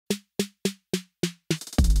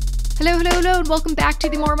Hello, hello, hello, and welcome back to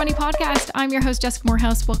the More Money Podcast. I'm your host, Jessica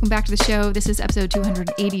Morehouse. Welcome back to the show. This is episode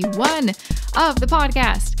 281 of the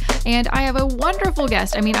podcast, and I have a wonderful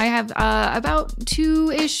guest. I have about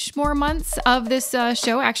 2-ish more months of this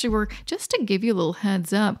show. Actually, we're just to give you a little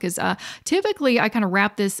heads up, because typically I kind of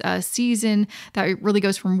wrap this season that really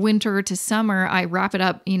goes from winter to summer. I wrap it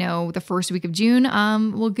up, the first week of June.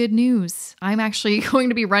 Well, good news. I'm actually going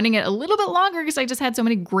to be running it a little bit longer because I just had so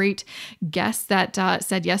many great guests that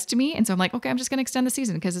said yes to me. And so I'm like, okay, I'm just going to extend the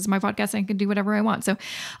season because it's my podcast and I can do whatever I want. So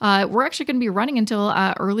we're actually going to be running until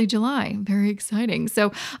early July. Very exciting.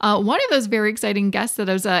 So one of those very exciting guests that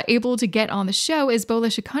I was able to get on the show is Bola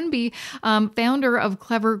Sokunbi, founder of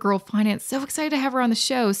Clever Girl Finance. So excited to have her on the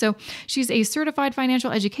show. So she's a certified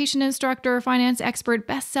financial education instructor, finance expert,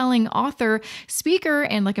 best-selling author, speaker,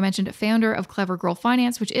 and like I mentioned, founder of Clever Girl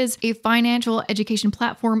Finance, which is a financial education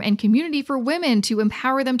platform and community for women to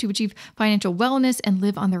empower them to achieve financial wellness and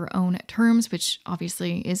live on their own terms, which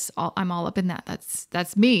obviously is I'm all up in that.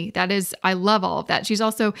 That's me. I love all of that. She's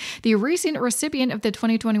also the recent recipient of the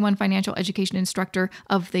 2021 Financial Education Instructor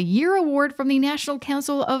of the Year Award from the National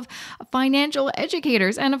Council of Financial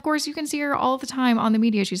Educators. And of course, you can see her all the time on the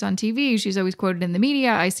media. She's on TV. She's always quoted in the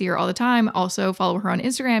media. I see her all the time. Also follow her on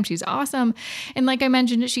Instagram. She's awesome. And like I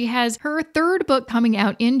mentioned, she has her third book coming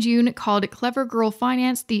out in June called Clever Girl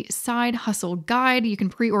Finance, the Side Hustle Guide. You can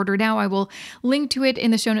pre-order now. I will link to it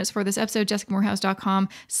in the show notes for this episode,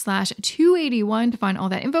 jessicamorehouse.com/281 to find all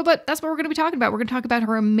that info. But that's what we're going to be talking about. We're going to talk about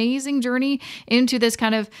her amazing journey into this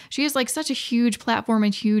she has like such a huge platform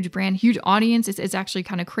and huge brand, huge audience. It's actually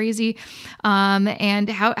kind of crazy. And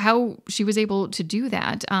how she was able to do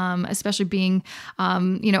that, especially being,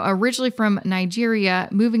 originally from Nigeria,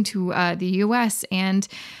 moving to the US and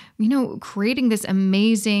creating this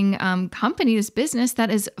amazing company, this business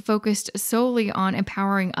that is focused solely on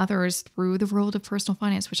empowering others through the world of personal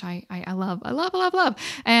finance, which I love. I love.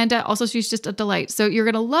 And also, she's just a delight. So you're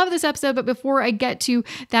going to love this episode. But before I get to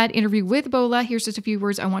that interview with Bola, here's just a few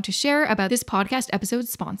words I want to share about this podcast episode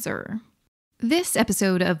sponsor. This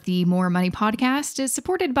episode of the More Money Podcast is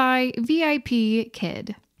supported by VIP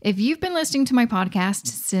Kid. If you've been listening to my podcast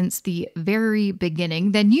since the very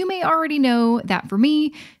beginning, then you may already know that for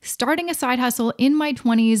me, starting a side hustle in my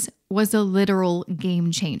 20s was a literal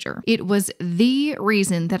game changer. It was the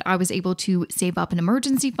reason that I was able to save up an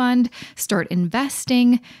emergency fund, start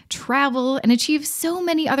investing, travel, and achieve so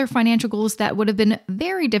many other financial goals that would have been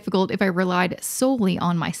very difficult if I relied solely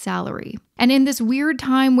on my salary. And in this weird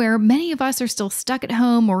time where many of us are still stuck at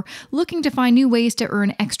home or looking to find new ways to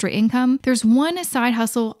earn extra income, there's one side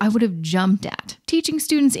hustle I would have jumped at: teaching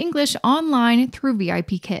students English online through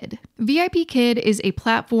VIP Kid. VIP Kid is a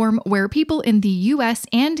platform where people in the US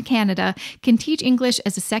and Canada can teach English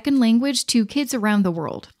as a second language to kids around the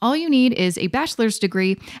world. All you need is a bachelor's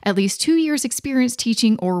degree, at least 2 years experience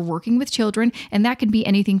teaching or working with children, and that can be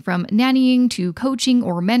anything from nannying to coaching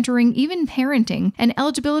or mentoring, even parenting, and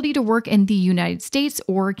eligibility to work in the United States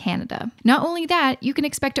or Canada. Not only that, you can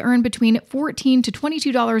expect to earn between $14 to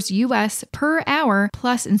 $22 US per hour,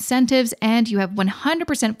 plus incentives, and you have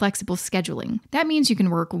 100% flexible scheduling. That means you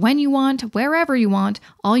can work when you want, wherever you want.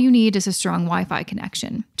 All you need is a strong Wi-Fi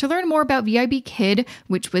connection. To learn more about VIP Kid,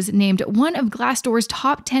 which was named one of Glassdoor's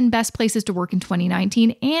top 10 best places to work in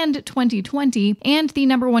 2019 and 2020, and the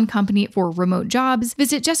 #1 company for remote jobs,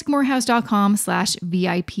 visit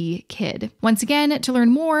jessicamorehouse.com/VIPKid. Once again, to learn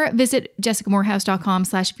more, visit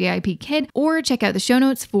jessicamorehouse.com/VIPKid or check out the show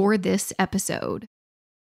notes for this episode.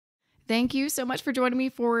 Thank you so much for joining me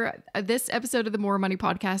for this episode of the More Money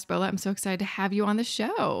Podcast, Bola. I'm so excited to have you on the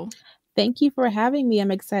show. Thank you for having me.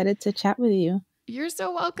 I'm excited to chat with you. You're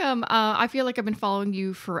so welcome. I feel like I've been following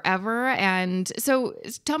you forever. And so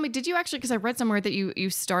tell me, did you actually, because I read somewhere that you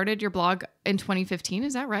started your blog in 2015,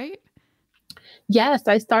 is that right? Yes,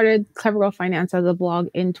 I started Clever Girl Finance as a blog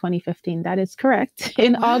in 2015. That is correct.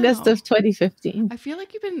 In August of 2015. I feel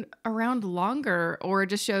like you've been around longer, or it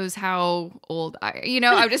just shows how old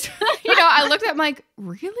I'm just, I looked at, I'm like,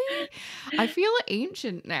 really? I feel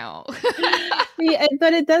ancient now. Yeah,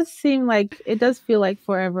 but it does feel like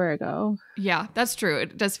forever ago. Yeah, that's true.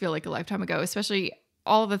 It does feel like a lifetime ago, especially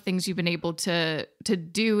all the things you've been able to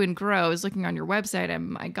do and grow. I was looking on your website, and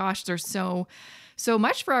my gosh, there's so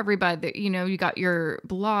much for everybody. You got your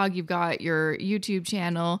blog, you've got your YouTube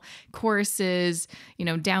channel, courses,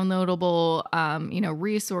 downloadable,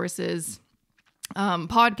 resources.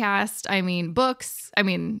 podcast, I mean, books, I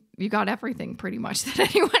mean, you got everything pretty much that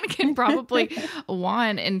anyone can probably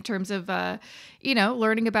want in terms of,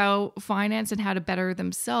 learning about finance and how to better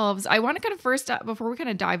themselves. I want to kind of first, before we kind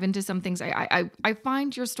of dive into some things, I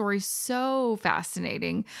find your story so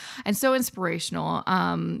fascinating and so inspirational,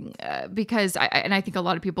 because I think a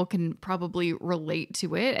lot of people can probably relate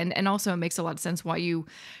to it. And also it makes a lot of sense why you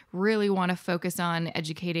really want to focus on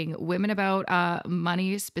educating women about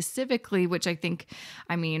money specifically, which I think,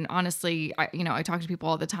 I mean, honestly, I talk to people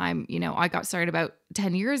all the time. I got started about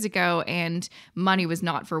 10 years ago and money was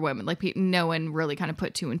not for women. Like no one really kind of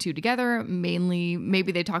put two and two together. Mainly,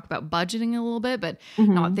 maybe they talk about budgeting a little bit, but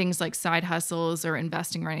not things like side hustles or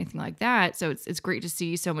investing or anything like that. So it's great to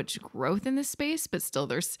see so much growth in this space, but still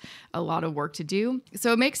there's a lot of work to do.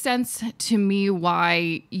 So it makes sense to me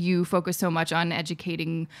why you focus so much on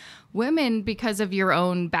educating women because of your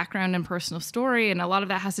own background and personal story. And a lot of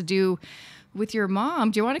that has to do with your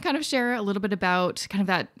mom. Do you want to kind of share a little bit about kind of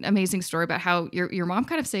that amazing story about how your mom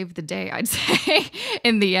kind of saved the day, I'd say,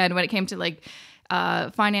 in the end when it came to like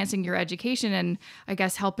financing your education and I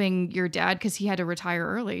guess helping your dad because he had to retire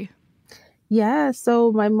early? Yeah,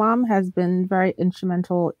 so my mom has been very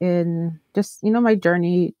instrumental in just, my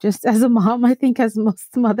journey, just as a mom, I think as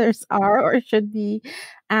most mothers are or should be.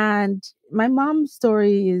 And my mom's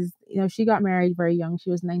story is, she got married very young. She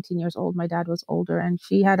was 19 years old. My dad was older, and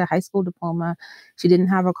she had a high school diploma. She didn't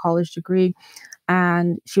have a college degree,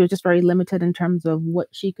 and she was just very limited in terms of what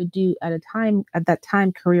she could do at that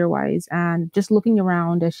time career wise. And just looking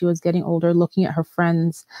around as she was getting older, looking at her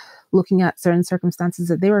friends, looking at certain circumstances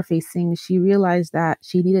that they were facing, she realized that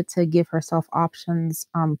she needed to give herself options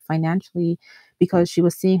financially, because she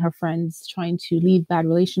was seeing her friends trying to leave bad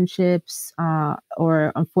relationships,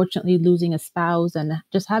 or unfortunately losing a spouse and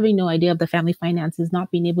just having no idea of the family finances, not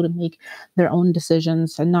being able to make their own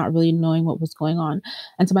decisions and not really knowing what was going on.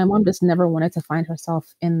 And so my mom just never wanted to find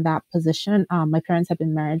herself in that position. My parents have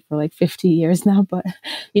been married for like 50 years now, but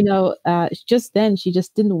just then she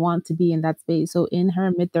just didn't want to be in that space. So in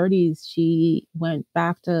her mid 30s, she went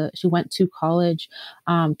to college,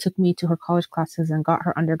 took me to her college classes and got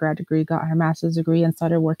her undergrad degree, got her master's degree, and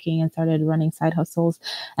started working and started running side hustles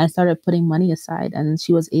and started putting money aside. And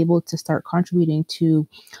she was able to start contributing to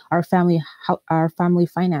our family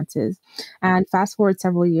finances. And fast forward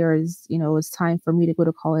several years, it was time for me to go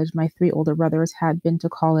to college. My three older brothers had been to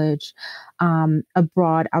college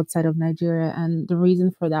abroad outside of Nigeria. And the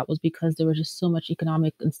reason for that was because there was just so much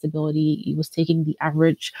economic instability. It was taking the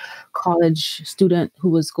average college student who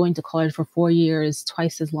was going to college for 4 years,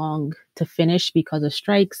 twice as long to finish because of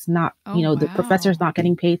strikes, not, the professors not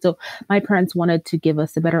getting paid. So my parents wanted to give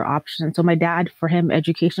us a better option. So my dad, for him,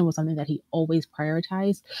 education was something that he always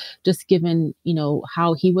prioritized, just given,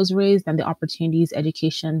 how he was raised and the opportunities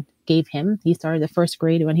education gave him. He started the first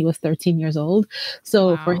grade when he was 13 years old.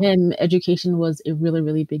 So for him, education was a really,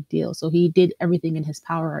 really big deal. So he did everything in his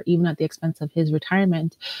power, even at the expense of his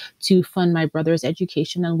retirement, to fund my brother's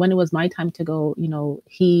education. And when it was my time to go,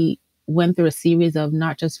 he went through a series of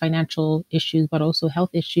not just financial issues, but also health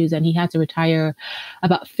issues. And he had to retire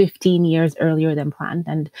about 15 years earlier than planned.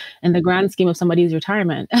 And in the grand scheme of somebody's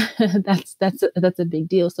retirement, that's a big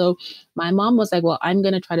deal. So my mom was like, well, I'm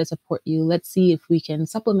going to try to support you. Let's see if we can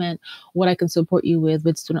supplement what I can support you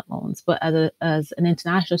with student loans. But as an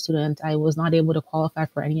international student, I was not able to qualify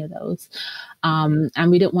for any of those.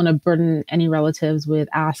 And we didn't want to burden any relatives with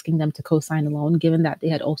asking them to co-sign a loan, given that they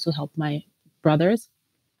had also helped my brothers.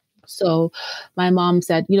 So my mom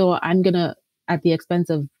said, I'm going to, at the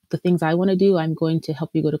expense of the things I want to do, I'm going to help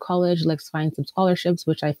you go to college. Let's find some scholarships,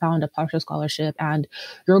 which I found a partial scholarship. And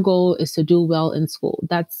your goal is to do well in school.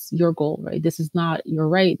 That's your goal, right? This is not your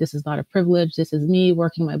right. This is not a privilege. This is me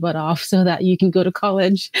working my butt off so that you can go to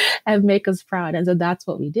college and make us proud. And so that's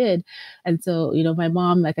what we did. And so, my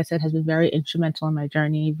mom, like I said, has been very instrumental in my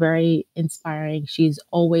journey, very inspiring. She's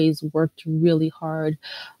always worked really hard.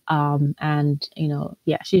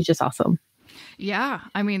 She's just awesome. Yeah,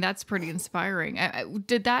 I mean, that's pretty inspiring.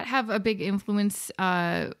 Did that have a big influence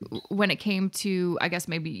when it came to, I guess,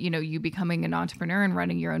 maybe, you becoming an entrepreneur and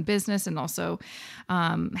running your own business and also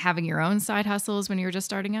having your own side hustles when you were just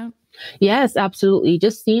starting out? Yes, absolutely.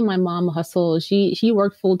 Just seeing my mom hustle. She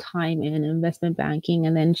worked full time in investment banking,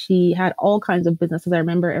 and then she had all kinds of businesses. I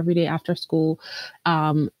remember every day after school,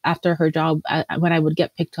 after her job, when I would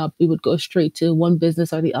get picked up, we would go straight to one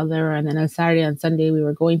business or the other, and then on Saturday and Sunday we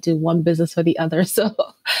were going to one business or the other. So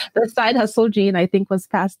the side hustle gene, I think, was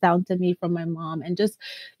passed down to me from my mom, and just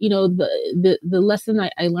the lesson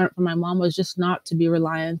I learned from my mom was just not to be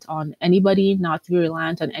reliant on anybody, not to be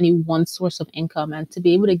reliant on any one source of income, and to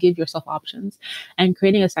be able to give yourself options. And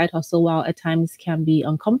creating a side hustle, while at times can be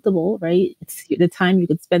uncomfortable, right? It's the time you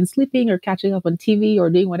could spend sleeping or catching up on TV or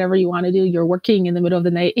doing whatever you want to do. You're working in the middle of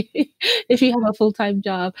the night if you have a full-time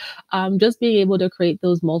job. Just being able to create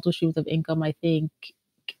those multiple streams of income, I think,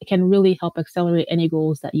 can really help accelerate any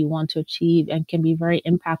goals that you want to achieve and can be very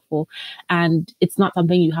impactful. And it's not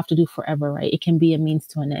something you have to do forever, right? It can be a means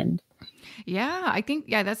to an end. Yeah, I think,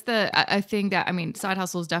 that's a thing that, I mean, side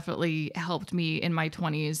hustles definitely helped me in my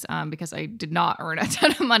 20s, because I did not earn a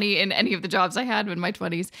ton of money in any of the jobs I had in my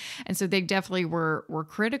 20s. And so they definitely were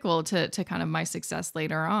critical to kind of my success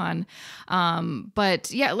later on.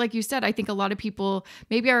 But yeah, like you said, I think a lot of people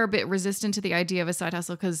maybe are a bit resistant to the idea of a side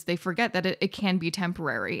hustle because they forget that it can be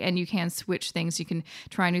temporary and you can switch things, you can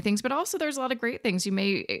try new things, but also there's a lot of great things. You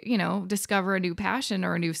may, discover a new passion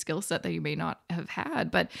or a new skill set that you may not have had.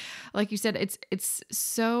 But like you said, it's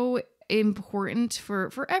so important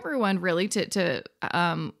for everyone really to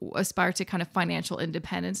aspire to kind of financial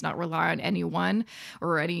independence, not rely on anyone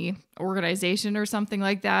or any organization or something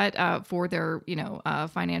like that for their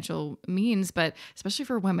financial means. But especially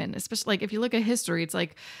for women, especially like if you look at history, it's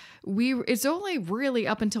like it's only really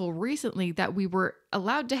up until recently that we were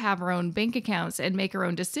allowed to have our own bank accounts and make our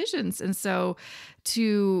own decisions. And so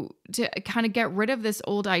to kind of get rid of this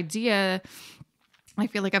old idea, I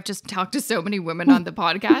feel like I've just talked to so many women on the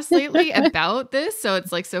podcast lately about this. So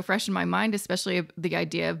it's like so fresh in my mind, especially the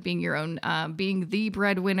idea of being your own, being the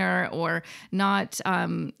breadwinner, or not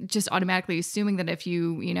just automatically assuming that if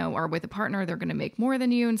you, are with a partner, they're going to make more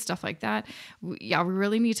than you and stuff like that. We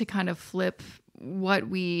really need to kind of flip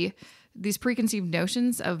these preconceived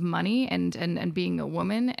notions of money and being a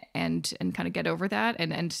woman and kind of get over that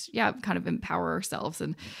and kind of empower ourselves.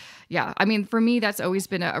 And yeah, I mean, for me, that's always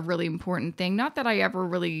been a really important thing. Not that I ever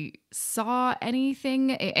really saw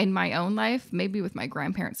anything in my own life, maybe with my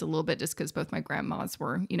grandparents a little bit, just because both my grandmas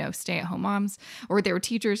were, stay-at-home moms, or they were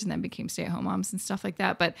teachers and then became stay-at-home moms and stuff like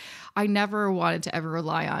that. But I never wanted to ever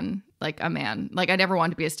rely on like a man. Like I never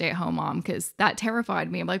wanted to be a stay-at-home mom because that terrified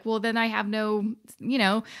me. I'm like, well, then I have no,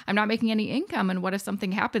 I'm not making any income. And what if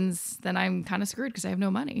something happens? Then I'm kind of screwed because I have no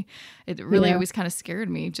money. It really always kind of scared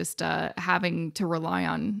me, just having to rely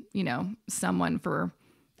on, someone for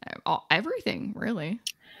everything, really.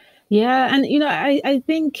 Yeah, and I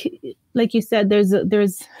think, like you said,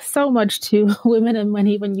 there's so much to women and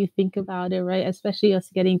money when you think about it, right? Especially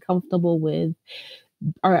us getting comfortable with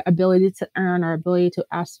our ability to earn, our ability to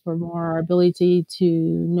ask for more, our ability to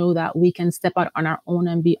know that we can step out on our own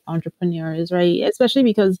and be entrepreneurs, right? Especially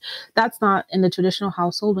because that's not in the traditional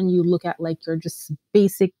household. When you look at like your just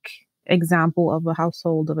basic example of a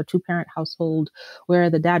household, of a two-parent household, where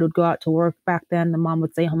the dad would go out to work back then, the mom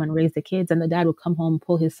would stay home and raise the kids, and the dad would come home,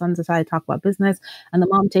 pull his sons aside, talk about business, and the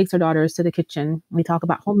mom takes her daughters to the kitchen. We talk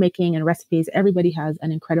about homemaking and recipes. Everybody has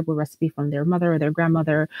an incredible recipe from their mother or their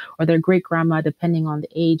grandmother or their great grandma, depending on the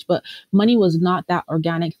age. But money was not that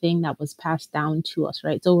organic thing that was passed down to us,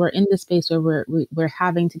 right? So we're in this space where we're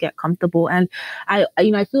having to get comfortable. And I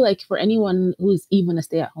feel like for anyone who's even a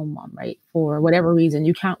stay-at-home mom, right, for whatever reason,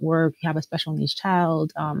 you can't work, you have a special needs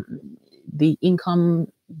child, the income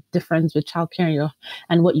difference with childcare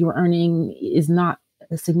and what you're earning is not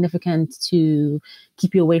significant to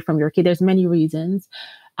keep you away from your kid. There's many reasons.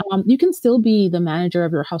 You can still be the manager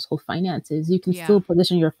of your household finances. You can still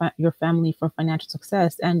position your family for financial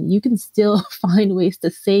success, and you can still find ways to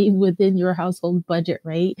save within your household budget,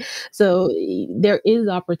 right? So there is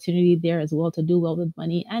opportunity there as well to do well with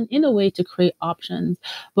money and in a way to create options.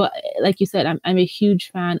 But like you said, I'm a huge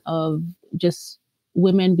fan of just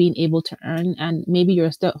women being able to earn. And maybe you're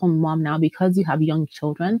a stay-at-home mom now because you have young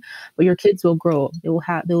children, but your kids will grow. They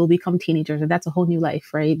will become teenagers, and that's a whole new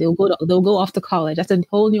life, right? They'll go off to college. That's a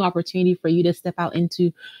whole new opportunity for you to step out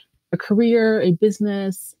into a career, a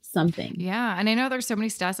business, something. Yeah. And I know there's so many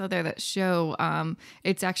stats out there that show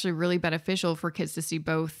it's actually really beneficial for kids to see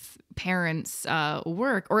both parents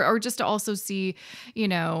work, or just to also see,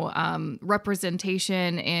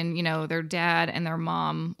 representation in, their dad and their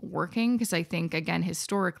mom working. Because I think, again,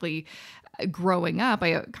 historically, growing up,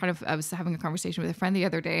 I was having a conversation with a friend the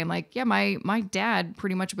other day. I'm like, yeah, my dad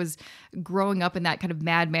pretty much was growing up in that kind of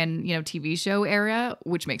Mad Men, TV show era,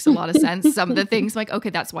 which makes a lot of sense. Some of the things, like, okay,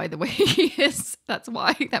 that's why the way he is. That's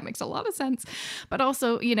why that makes a lot of sense. But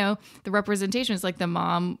also, the representation is like the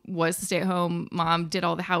mom was the stay-at-home mom, did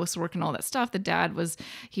all the housework and all that stuff. The dad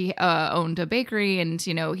he owned a bakery and,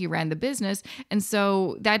 he ran the business. And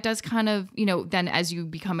so that does kind of, then as you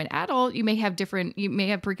become an adult, you may have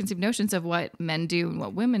preconceived notions of what men do and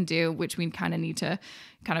what women do, which we kind of need to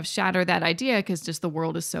kind of shatter that idea because just the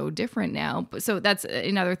world is so different now. But so that's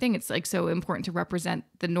another thing. It's like so important to represent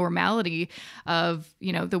the normality of,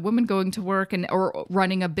 you know, the woman going to work and or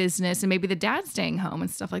running a business and maybe the dad staying home and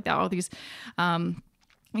stuff like that. All these,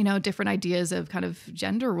 you know, different ideas of kind of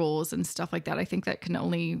gender roles and stuff like that. I think that can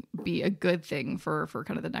only be a good thing for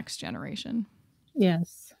kind of the next generation.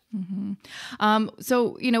 Yes.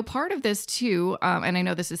 So, you know, part of this too, and I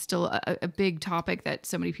know this is still a big topic that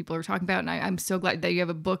so many people are talking about, and I'm so glad that you have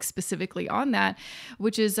a book specifically on that,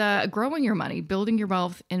 which is growing your money, building your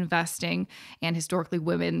wealth, investing. And historically,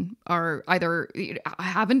 women are either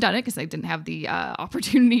haven't done it because they didn't have the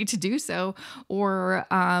opportunity to do so, or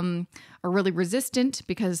are really resistant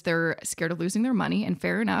because they're scared of losing their money. And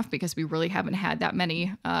fair enough, because we really haven't had that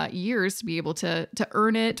many years to be able to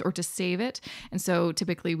earn it or to save it. And so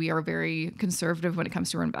typically we are very conservative when it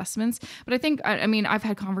comes to our investments. But I think, I mean, I've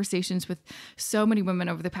had conversations with so many women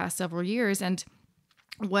over the past several years. And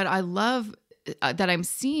what I love that I'm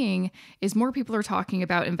seeing is more people are talking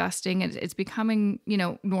about investing and it's becoming, you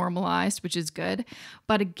know, normalized, which is good.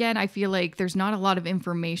 But again, I feel like there's not a lot of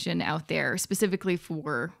information out there specifically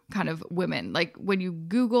for kind of women. Like when you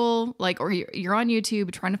Google, like, or you're on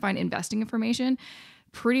YouTube trying to find investing information,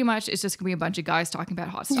 pretty much it's just gonna be a bunch of guys talking about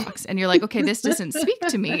hot stocks. And you're like, okay, this doesn't speak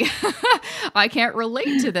to me. I can't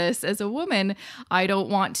relate to this as a woman. I don't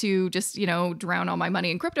want to just, you know, drown all my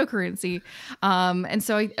money in cryptocurrency. And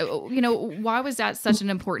so, you know, why was that such an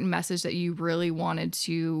important message that you really wanted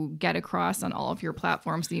to get across on all of your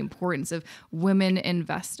platforms, the importance of women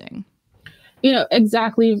investing? You know,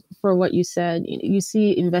 exactly for what you said. You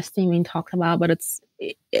see investing being talked about, but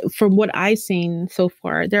from what I've seen so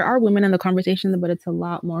far, there are women in the conversation, but it's a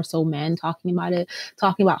lot more so men talking about it,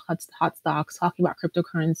 talking about hot stocks, talking about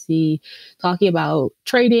cryptocurrency, talking about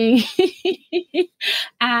trading.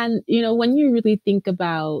 And, you know, when you really think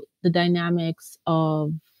about the dynamics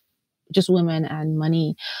of just women and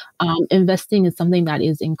money. Investing is something that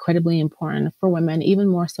is incredibly important for women, even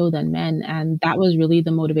more so than men. And that was really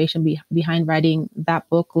the motivation behind writing that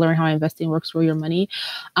book, Learn How Investing Works for Your Money.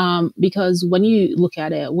 Because when you look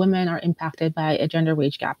at it, women are impacted by a gender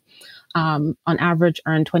wage gap. On average,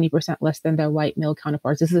 earn 20% less than their white male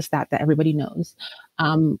counterparts. This is a stat that everybody knows.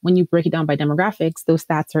 When you break it down by demographics, those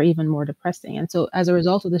stats are even more depressing. And so as a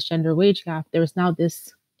result of this gender wage gap, there is now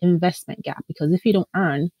this investment gap, because if you don't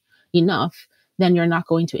earn enough, then you're not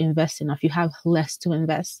going to invest enough. You have less to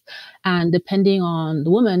invest. And depending on the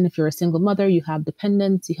woman, if you're a single mother, you have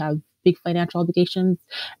dependents, you have big financial obligations,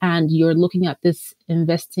 and you're looking at this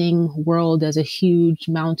investing world as a huge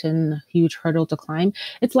mountain, huge hurdle to climb,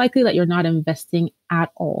 it's likely that you're not investing at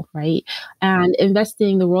all, right? And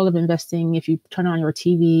investing, the world of investing, if you turn on your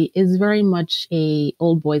TV, is very much a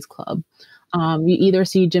old boys club. You either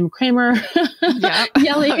see Jim Cramer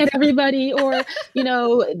yelling at everybody, or, you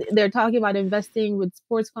know, they're talking about investing with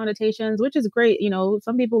sports connotations, which is great. You know,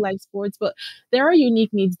 some people like sports, but there are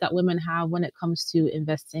unique needs that women have when it comes to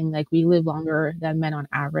investing. Like, we live longer than men on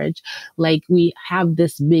average. Like, we have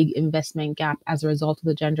this big investment gap as a result of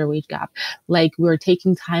the gender wage gap. Like, we're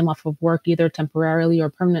taking time off of work, either temporarily or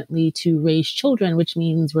permanently, to raise children, which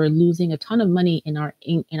means we're losing a ton of money in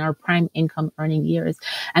our prime income earning years.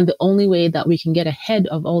 And the only way that we can get ahead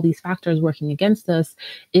of all these factors working against us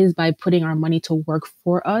is by putting our money to work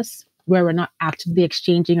for us, where we're not actively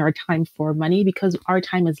exchanging our time for money, because our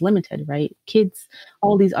time is limited, right? Kids,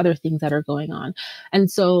 all these other things that are going on. And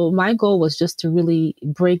so my goal was just to really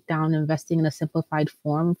break down investing in a simplified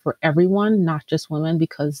form for everyone, not just women,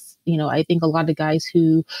 because, you know, I think a lot of guys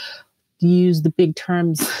who use the big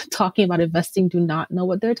terms talking about investing do not know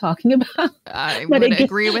what they're talking about. I would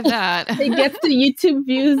agree with that. They get the YouTube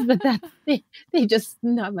views, but that's they just,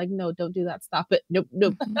 no, I'm like, no, don't do that. Stop it. Nope.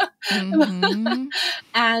 Mm-hmm.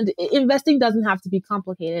 And investing doesn't have to be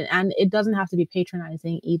complicated, and it doesn't have to be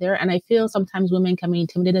patronizing either. And I feel sometimes women can be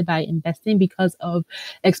intimidated by investing because of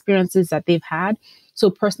experiences that they've had. So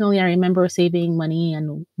personally, I remember saving money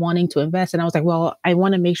and wanting to invest. And I was like, well, I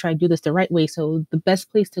want to make sure I do this the right way. So the best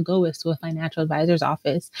place to go is to a financial advisor's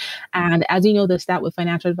office. And as you know, the stat with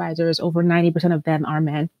financial advisors, over 90% of them are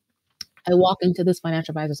men. I walk into this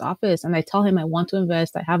financial advisor's office and I tell him I want to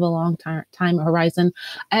invest. I have a long time horizon.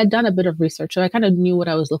 I had done a bit of research, so I kind of knew what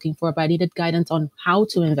I was looking for, but I needed guidance on how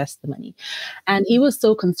to invest the money. And he was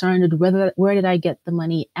so concerned with where did I get the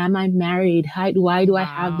money? Am I married? Why do I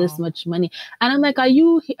have this much money? And I'm like, are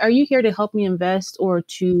you here to help me invest, or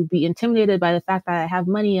to be intimidated by the fact that I have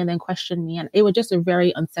money and then question me? And it was just a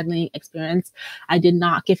very unsettling experience. I did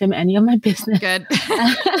not give him any of my business. Good.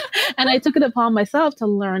 And I took it upon myself to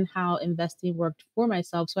learn how investing worked for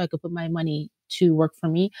myself, so I could put my money to work for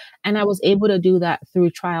me. And I was able to do that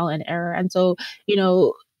through trial and error. And so, you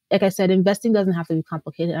know, like I said, investing doesn't have to be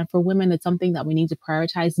complicated. And for women, it's something that we need to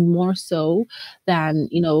prioritize more so than,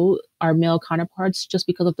 you know, our male counterparts, just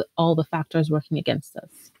because of all the factors working against us.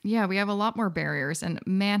 Yeah, we have a lot more barriers. And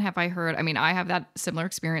man, have I heard, I mean, I have that similar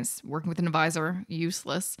experience working with an advisor,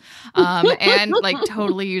 useless, and like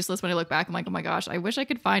totally useless when I look back. I'm like, oh my gosh, I wish I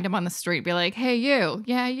could find him on the street, be like, hey, you,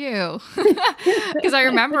 yeah, you. Because I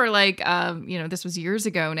remember like, you know, this was years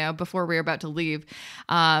ago now before we were about to leave,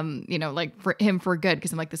 you know, like for him for good.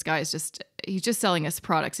 Because I'm like, this guy is just, he's just selling us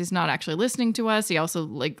products. He's not actually listening to us. He also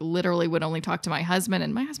like literally would only talk to my husband,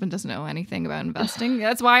 and my husband doesn't know anything about investing.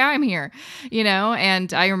 That's why I'm here, you know?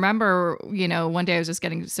 And I remember, you know, one day I was just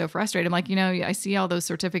getting so frustrated. I'm like, you know, I see all those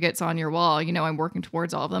certificates on your wall, you know, I'm working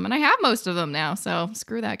towards all of them, and I have most of them now. So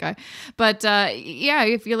screw that guy. But yeah,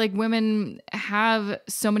 I feel like women have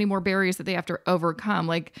so many more barriers that they have to overcome.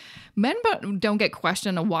 Like men don't get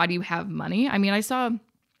questioned on why do you have money? I mean, I saw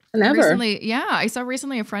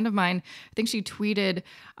recently a friend of mine, I think she tweeted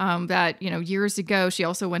that, you know, years ago, she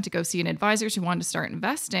also went to go see an advisor. She wanted to start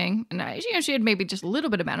investing. And you know, she had maybe just a little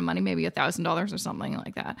bit amount of money, maybe $1,000 or something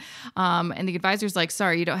like that. And the advisor's like,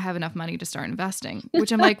 sorry, you don't have enough money to start investing,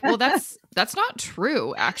 which I'm like, well, that's not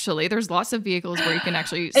true. Actually, there's lots of vehicles where you can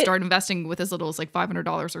actually start investing with as little as like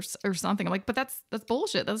 $500 or something. I'm like, but that's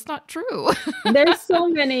bullshit. That's not true. There's so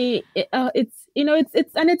many, it's, you know,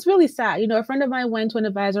 it's really sad. You know, a friend of mine went to an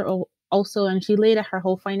advisor also, and she laid out her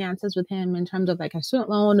whole finances with him in terms of like her student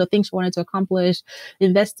loan, the things she wanted to accomplish,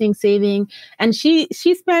 investing, saving. And she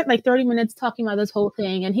spent like 30 minutes talking about this whole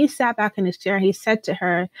thing. And he sat back in his chair. He said to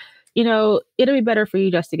her, you know, it'll be better for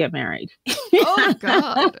you just to get married. Oh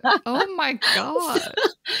God. Oh my God.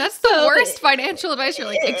 That's the worst financial advice. You're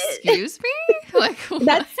like, excuse me? Like what?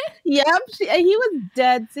 That's, yep. He was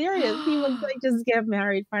dead serious. He was like, just get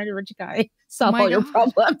married, find a rich guy, solve all your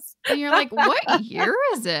problems. And you're like, what year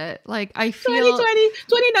is it? Like, I feel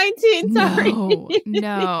 2019. Sorry.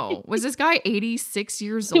 No. Was this guy 86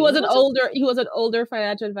 years old? He was an older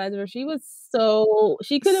financial advisor. She couldn't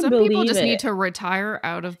believe it. Some people just need to retire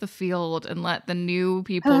out of the field and let the new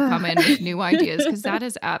people come in with new ideas, because that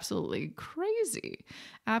is absolutely crazy.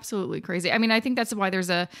 Absolutely crazy. I mean, I think that's why there's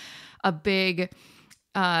a big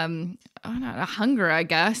a hunger, I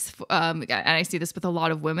guess. And I see this with a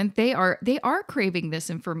lot of women. They are craving this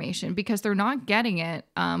information because they're not getting it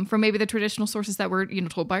from maybe the traditional sources that were, you know,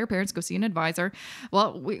 told by your parents, go see an advisor.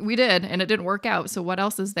 Well, we did, and it didn't work out. So what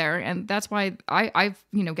else is there? And that's why I've,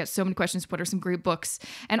 you know, get so many questions. What are some great books?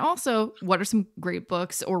 And also, what are some great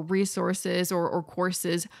books or resources or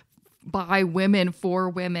courses by women for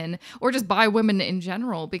women, or just by women in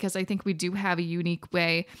general? Because I think we do have a unique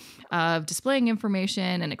way of displaying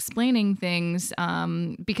information and explaining things,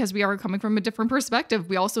 because we are coming from a different perspective.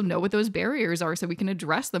 We also know what those barriers are, so we can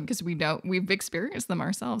address them because we know we've experienced them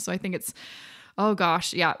ourselves. So I think it's, oh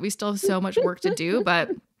gosh, yeah, we still have so much work to do, but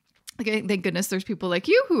okay, thank goodness there's people like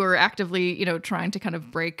you who are actively, you know, trying to kind of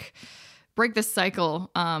break this cycle.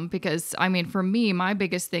 Because I mean, for me, my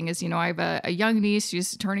biggest thing is, you know, I have a young niece.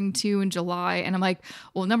 She's turning 2 in July. And I'm like,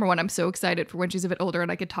 well, number one, I'm so excited for when she's a bit older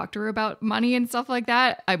and I could talk to her about money and stuff like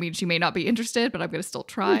that. I mean, she may not be interested, but I'm going to still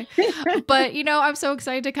try. But, you know, I'm so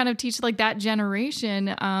excited to kind of teach like that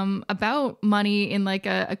generation about money in like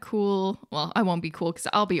a cool, well, I won't be cool because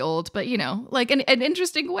I'll be old, but, you know, like an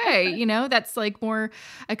interesting way, you know, that's like more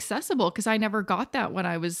accessible, because I never got that when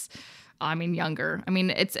I was younger. I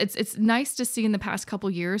mean, it's nice to see in the past couple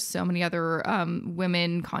years so many other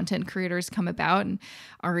women content creators come about and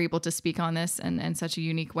are able to speak on this in such a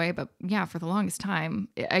unique way. But yeah, for the longest time,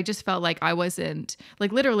 I just felt like I wasn't,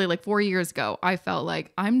 like literally like 4 years ago, I felt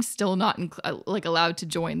like I'm still not like allowed to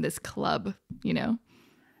join this club, you know?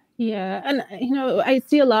 Yeah. And, you know, I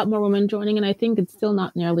see a lot more women joining, and I think it's still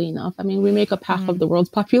not nearly enough. I mean, we make up half of the world's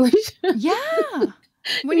population. Yeah.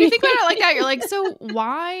 When you think about it like that, you're like, so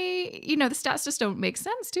why, you know, the stats just don't make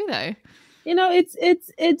sense, do they? You know, it's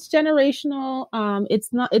generational.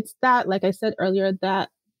 It's that, like I said earlier, that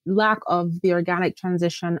lack of the organic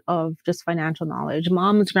transition of just financial knowledge.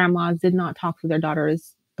 Moms, grandmas did not talk to their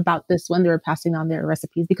daughters about this when they were passing on their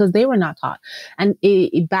recipes because they were not taught. And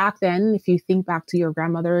back then, if you think back to your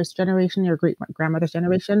grandmother's generation, your great grandmother's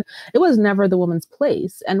generation, it was never the woman's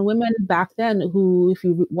place. And women back then who, if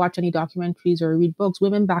you watch any documentaries or read books,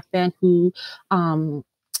 women back then who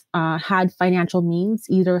had financial means,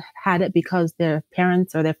 either had it because their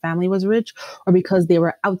parents or their family was rich, or because they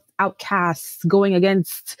were outcasts going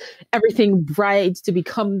against everything bright to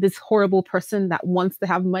become this horrible person that wants to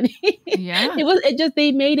have money. Yeah.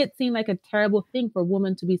 They made it seem like a terrible thing for a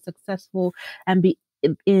woman to be successful and be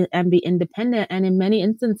and be independent. And in many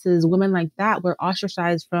instances, women like that were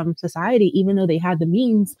ostracized from society, even though they had the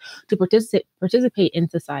means to participate in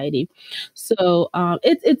society. So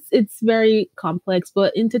it's very complex.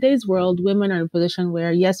 But in today's world, women are in a position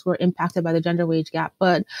where, yes, we're impacted by the gender wage gap,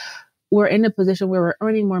 but we're in a position where we're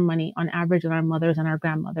earning more money on average than our mothers and our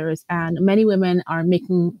grandmothers. And many women are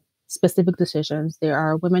making specific decisions. There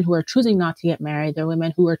are women who are choosing not to get married. There are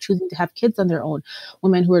women who are choosing to have kids on their own,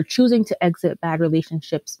 women who are choosing to exit bad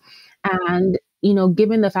relationships. And,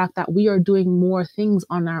 given the fact that we are doing more things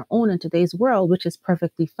on our own in today's world, which is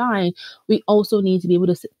perfectly fine, we also need to be able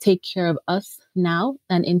to take care of us now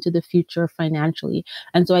and into the future financially.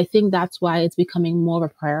 And so I think that's why it's becoming more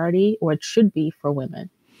of a priority, or it should be, for women.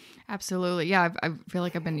 Absolutely. Yeah. I feel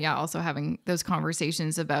like I've been, also having those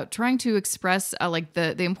conversations about trying to express like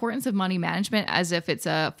the importance of money management as if it's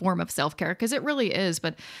a form of self-care, because it really is.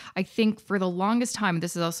 But I think for the longest time,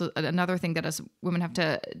 this is also another thing that us women have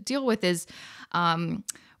to deal with is,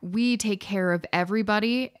 we take care of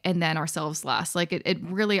everybody and then ourselves last. Like it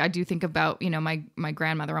really, I do think about, my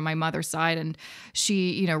grandmother on my mother's side, and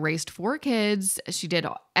she, raised 4 kids. She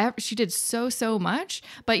did so much,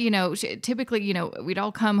 but typically, we'd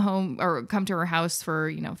all come home or come to her house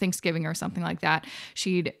for, Thanksgiving or something like that.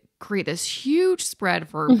 She'd create this huge spread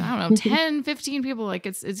for, I don't know, 10, 15 people. Like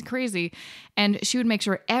it's crazy. And she would make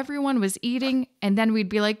sure everyone was eating. And then we'd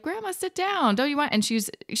be like, Grandma, sit down. Don't you want? And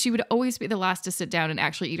she would always be the last to sit down and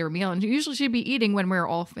actually eat her meal. And usually she'd be eating when we were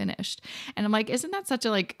all finished. And I'm like, isn't that such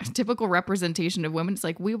a typical representation of women? It's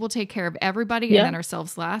like, we will take care of everybody and then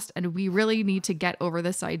ourselves last. And we really need to get over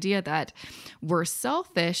this idea that we're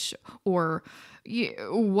selfish or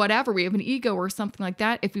whatever, we have an ego or something like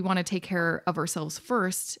that if we want to take care of ourselves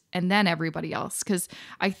first and then everybody else. Because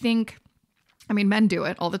I think, men do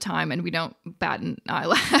it all the time and we don't bat an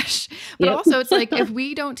eyelash. But also it's like, if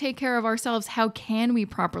we don't take care of ourselves, how can we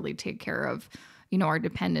properly take care of, our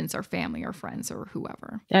dependents, our family, our friends, or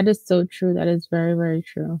whoever? That is so true. That is very, very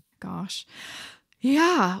true. Gosh.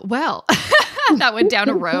 Yeah. Well, that went down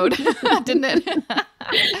a road, didn't it?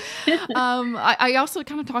 I also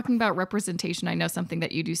kind of talking about representation. I know something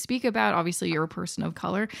that you do speak about. Obviously, you're a person of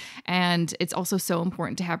color, and it's also so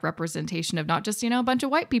important to have representation of not just, a bunch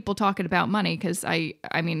of white people talking about money. Because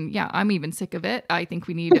I'm even sick of it. I think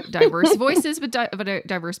we need diverse voices with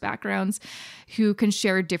diverse backgrounds who can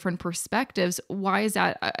share different perspectives. Why is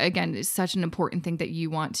that, again, such an important thing that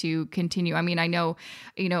you want to continue? I know,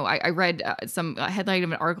 I read some headline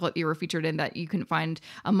of an article that you were featured in that you couldn't find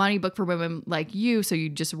a money book for women like you. So you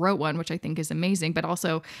just wrote one, which I think is amazing, but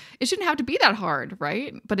also it shouldn't have to be that hard,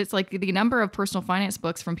 right? But it's like the number of personal finance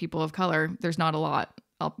books from people of color, there's not a lot,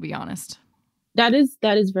 I'll be honest. That is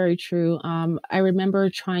very true. I remember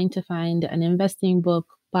trying to find an investing book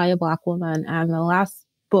by a Black woman, and the last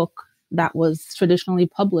book that was traditionally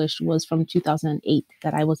published was from 2008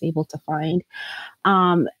 that I was able to find.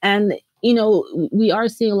 And we are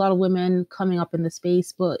seeing a lot of women coming up in the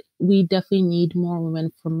space, but we definitely need more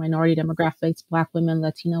women from minority demographics, Black women,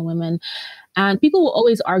 Latino women. And people will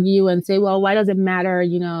always argue and say, well, why does it matter?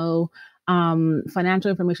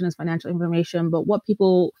 Financial information is financial information. But what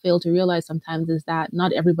people fail to realize sometimes is that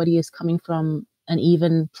not everybody is coming from an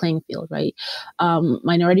even playing field, right?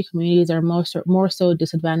 Minority communities are more so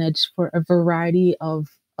disadvantaged for a variety of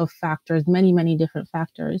factors, many, many different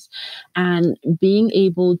factors. And being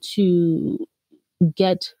able to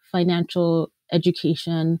get financial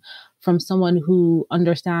education from someone who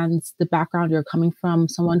understands the background you're coming from,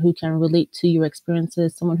 someone who can relate to your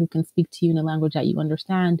experiences, someone who can speak to you in a language that you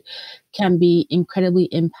understand, can be incredibly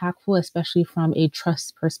impactful, especially from a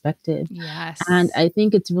trust perspective. Yes. And I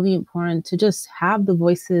think it's really important to just have the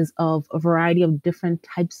voices of a variety of different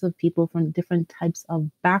types of people from different types of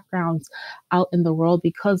backgrounds out in the world,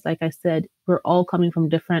 because like I said, we're all coming from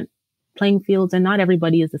different playing fields and not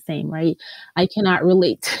everybody is the same, right? I cannot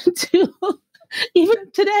relate to even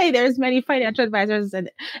today, there's many financial advisors and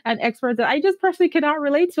experts that I just personally cannot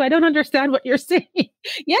relate to. I don't understand what you're saying.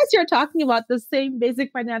 Yes, you're talking about the same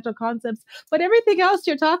basic financial concepts, but everything else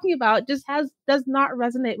you're talking about just does not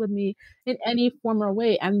resonate with me in any form or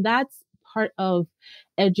way. And that's part of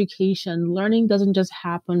education. Learning doesn't just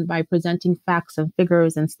happen by presenting facts and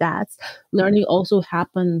figures and stats. Learning also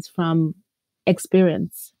happens from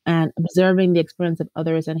experience and observing the experience of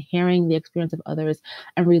others and hearing the experience of others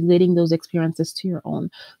and relating those experiences to your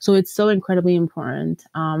own. So it's so incredibly important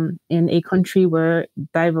in a country where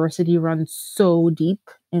diversity runs so deep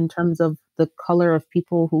in terms of the color of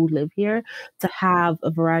people who live here, to have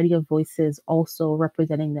a variety of voices also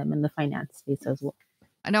representing them in the finance space as well.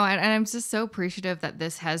 I know, and I'm just so appreciative that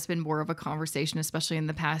this has been more of a conversation, especially in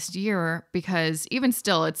the past year, because even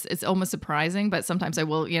still, it's almost surprising. But sometimes I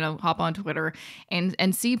will, hop on Twitter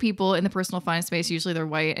and see people in the personal finance space. Usually they're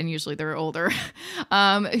white and usually they're older,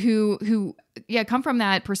 who come from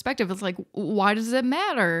that perspective. It's like, why does it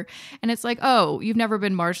matter? And it's like, oh, you've never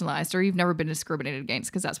been marginalized or you've never been discriminated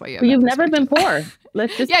against because that's why you have But that you've never been perspective. poor.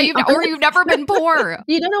 Let's just Yeah, be or honest. you've never been poor.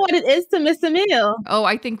 You don't know what it is to miss a meal. Oh,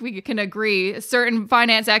 I think we can agree. A certain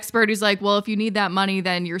finance expert who's like, well, if you need that money,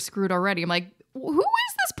 then you're screwed already. I'm like, who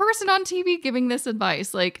is this person on TV giving this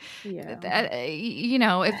advice? Like, Yeah.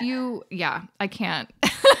 I can't.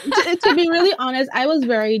 To be really honest, I was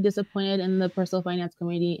very disappointed in the personal finance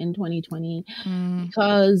community in 2020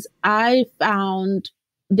 because I found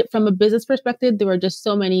that from a business perspective, there were just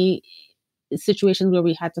so many situations where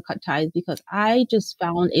we had to cut ties because I just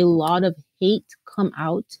found a lot of hate come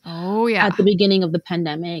out at the beginning of the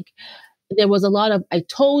pandemic. There was a lot of, I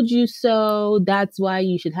told you so. That's why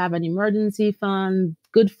you should have an emergency fund.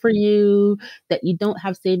 Good for you that you don't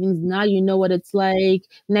have savings. Now you know what it's like.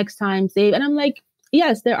 Next time, save. And I'm like,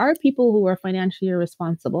 yes, there are people who are financially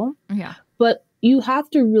irresponsible. Yeah. But you have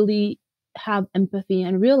to really have empathy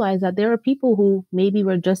and realize that there are people who maybe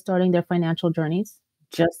were just starting their financial journeys,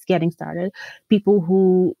 just getting started, people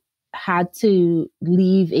who had to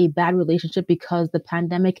leave a bad relationship because the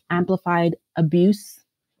pandemic amplified abuse,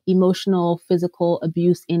 emotional, physical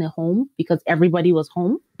abuse in a home because everybody was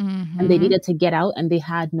home and they needed to get out and they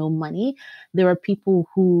had no money. There are people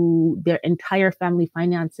who their entire family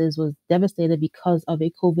finances was devastated because of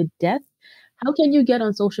a COVID death. How can you get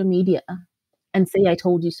on social media and say, I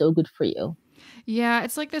told you so, good for you? Yeah,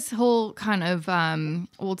 it's like this whole kind of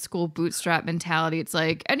old school bootstrap mentality. It's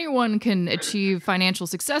like anyone can achieve financial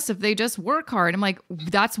success if they just work hard. I'm like,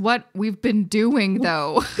 that's what we've been doing,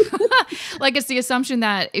 though. Like, it's the assumption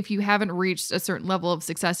that if you haven't reached a certain level of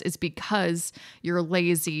success, it's because you're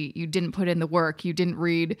lazy, you didn't put in the work, you didn't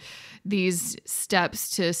read these steps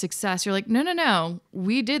to success. You're like, no,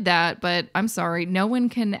 we did that, but I'm sorry, no one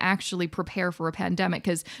can actually prepare for a pandemic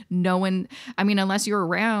because unless you're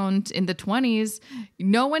around in the 20s,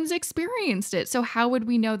 no one's experienced it. So how would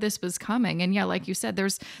we know this was coming? And yeah, like you said,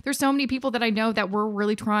 there's so many people that I know that were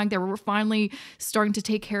really trying, that were finally starting to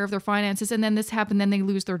take care of their finances, and then this happened, then they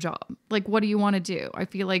lose their job. Like, what do you want to do? I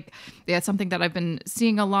feel like that's something that I've been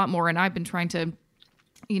seeing a lot more, and I've been trying to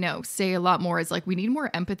say a lot more, is like, we need more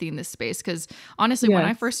empathy in this space. Because honestly, when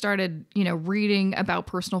I first started, reading about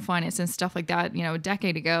personal finance and stuff like that, a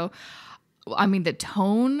decade ago, I mean, the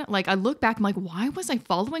tone, like, I look back, I'm like, why was I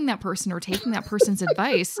following that person or taking that person's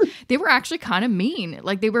advice? They were actually kind of mean.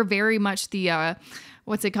 Like, they were very much the,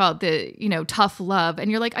 what's it called? The, tough love. And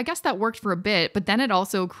you're like, I guess that worked for a bit, but then it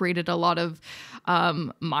also created a lot of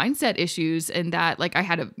mindset issues. And that, like,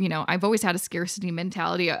 I've always had a scarcity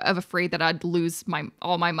mentality of afraid that I'd lose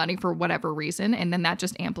all my money for whatever reason. And then that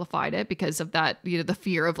just amplified it because of that, the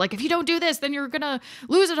fear of, like, if you don't do this, then you're going to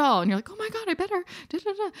lose it all. And you're like, oh my God, I better.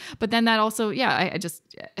 But then that also, I just,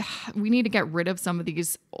 we need to get rid of some of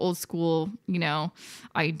these old school,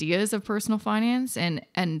 ideas of personal finance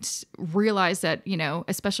and realize that,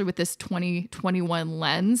 especially with this 2021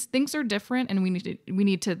 lens, things are different and we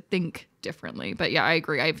need to think differently. But yeah, I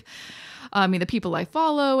agree. The people I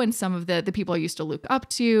follow and some of the people I used to look up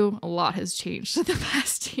to, a lot has changed in the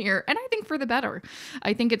past year. And I think for the better.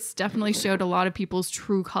 I think it's definitely showed a lot of people's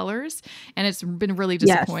true colors, and it's been really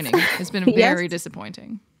disappointing. Yes. It's been very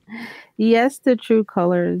disappointing. Yes, the true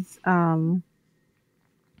colors.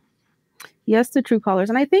 Yes, the true colors.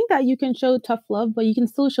 And I think that you can show tough love, but you can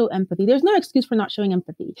still show empathy. There's no excuse for not showing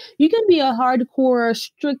empathy. You can be a hardcore,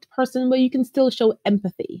 strict person, but you can still show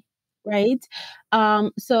empathy, right?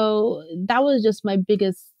 So that was just my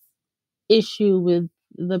biggest issue with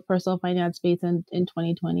the personal finance space in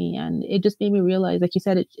 2020. And it just made me realize, like you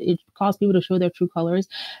said, it caused people to show their true colors.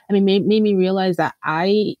 I mean, made me realize that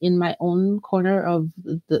I, in my own corner of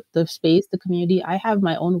the space, the community, I have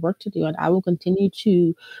my own work to do, and I will continue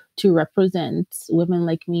to represent women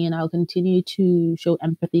like me, and I'll continue to show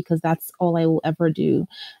empathy because that's all I will ever do.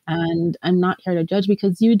 And I'm not here to judge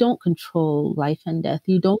because you don't control life and death.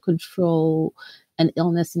 You don't control an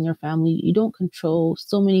illness in your family. You don't control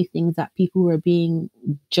so many things that people are being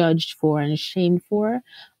judged for and shamed for.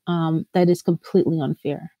 That is completely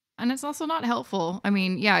unfair. And it's also not helpful. I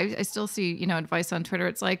mean, yeah, I still see, advice on Twitter.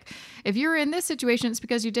 It's like, if you're in this situation, it's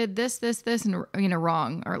because you did this, and,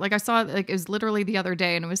 wrong. Or like I saw, like, it was literally the other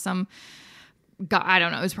day and it was some guy, I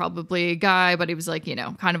don't know, it was probably a guy, but he was like,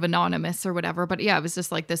 kind of anonymous or whatever. But yeah, it was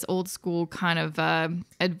just like this old school kind of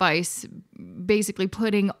advice basically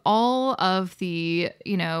putting all of the,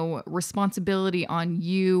 responsibility on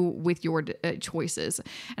you with your choices.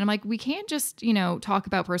 And I'm like, we can't just, talk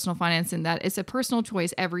about personal finance and that it's a personal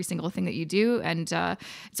choice, every single thing that you do. And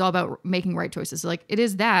it's all about making right choices. So like it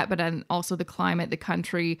is that, but then also the climate, the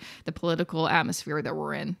country, the political atmosphere that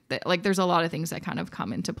we're in. That, like, there's a lot of things that kind of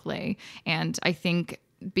come into play. And I think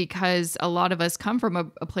because a lot of us come from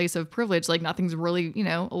a place of privilege, like nothing's really,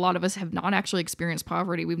 a lot of us have not actually experienced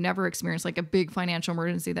poverty. We've never experienced like a big financial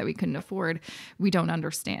emergency that we couldn't afford. We don't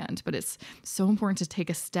understand, but it's so important to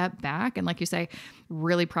take a step back. And like you say,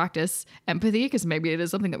 really practice empathy, because maybe it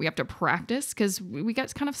is something that we have to practice, because we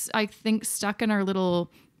get kind of, I think, stuck in our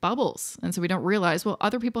little bubbles. And so we don't realize, well,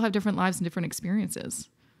 other people have different lives and different experiences.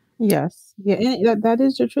 Yes. Yeah, and that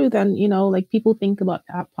is the truth. And, like people think about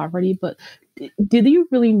poverty, but do you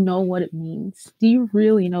really know what it means? Do you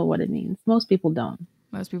really know what it means? Most people don't.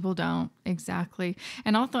 Most people don't. Exactly.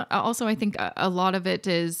 And also I think a lot of it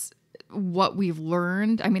is what we've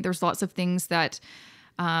learned. I mean, there's lots of things that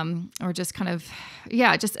or just kind of,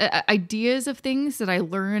 just ideas of things that I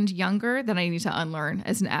learned younger that I need to unlearn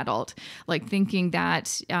as an adult. Like thinking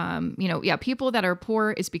that, people that are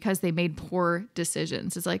poor is because they made poor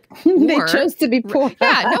decisions. It's like, They chose to be poor.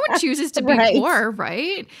 Yeah, no one chooses to be Right. poor,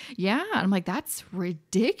 right? Yeah. And I'm like, that's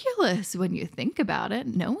ridiculous when you think about it.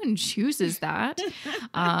 No one chooses that.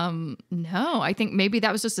 No, I think maybe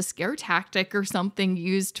that was just a scare tactic or something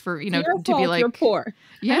used for, Your to fault, be like, you're poor.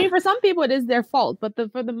 yeah. I mean, for some people it is their fault, but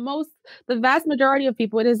the vast majority of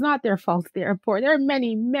people, it is not their fault they are poor. There are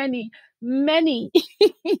many, many, many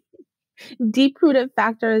deep-rooted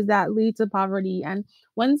factors that lead to poverty. And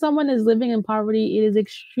when someone is living in poverty, it is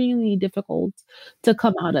extremely difficult to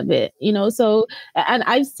come out of it, So, and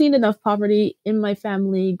I've seen enough poverty in my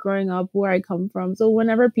family growing up where I come from. So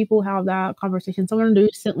whenever people have that conversation, someone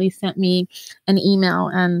recently sent me an email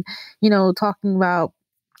and, talking about,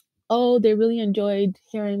 oh, they really enjoyed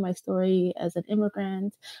hearing my story as an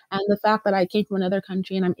immigrant and the fact that I came from another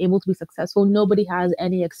country and I'm able to be successful. Nobody has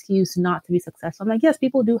any excuse not to be successful. I'm like, yes,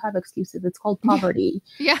 people do have excuses. It's called poverty.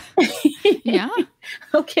 Yeah. Yeah.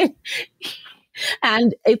 Okay.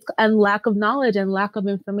 And lack of knowledge and lack of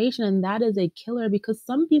information. And that is a killer, because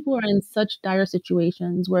some people are in such dire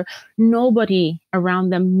situations where nobody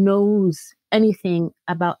around them knows anything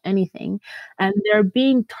about anything. And they're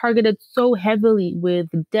being targeted so heavily with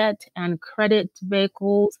debt and credit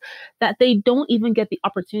vehicles that they don't even get the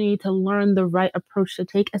opportunity to learn the right approach to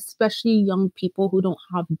take, especially young people who don't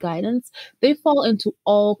have guidance. They fall into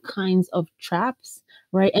all kinds of traps.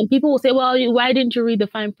 Right. And people will say, well, why didn't you read the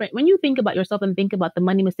fine print? When you think about yourself and think about the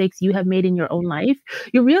money mistakes you have made in your own life,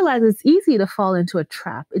 you realize it's easy to fall into a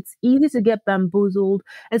trap. It's easy to get bamboozled,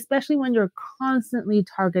 especially when you're constantly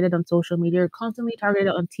targeted on social media, you're constantly targeted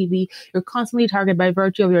on TV, you're constantly targeted by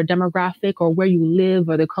virtue of your demographic or where you live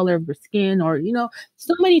or the color of your skin or,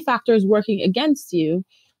 so many factors working against you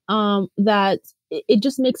that it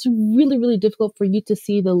just makes it really, really difficult for you to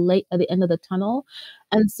see the light at the end of the tunnel.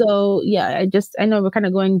 And so, I know we're kind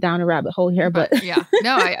of going down a rabbit hole here, but yeah,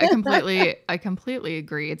 no, I completely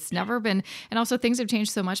agree. It's never been, and also things have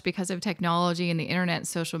changed so much because of technology and the internet and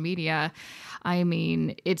social media. I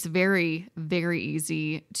mean, it's very, very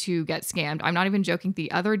easy to get scammed. I'm not even joking.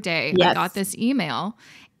 The other day, Yes. I got this email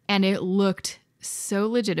and it looked so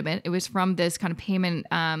legitimate. It was from this kind of payment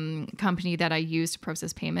company that I use to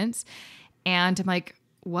process payments. And I'm like,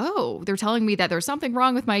 whoa, they're telling me that there's something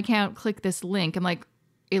wrong with my account. Click this link. I'm like,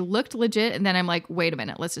 it looked legit. And then I'm like, wait a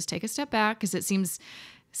minute, let's just take a step back, because it seems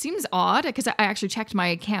odd, because I actually checked my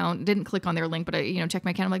account, didn't click on their link, but I, checked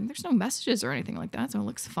my account. I'm like, there's no messages or anything like that. So it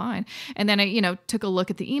looks fine. And then I, took a look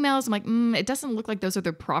at the emails. I'm like, it doesn't look like those are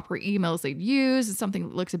the proper emails they'd use. It's something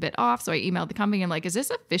that looks a bit off. So I emailed the company. I'm like, is this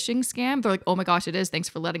a phishing scam? They're like, oh my gosh, it is. Thanks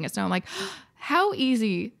for letting us know. I'm like, how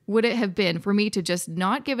easy would it have been for me to just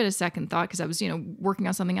not give it a second thought, because I was, working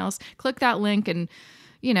on something else, click that link and,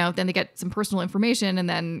 then they get some personal information, and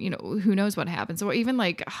then, who knows what happens. So even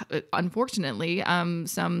like, unfortunately,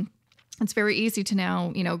 it's very easy to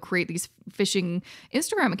now, create these phishing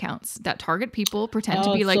Instagram accounts that target people, pretend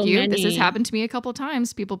to be like you. This has happened to me a couple of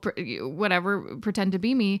times. People, pretend to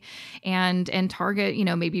be me and target,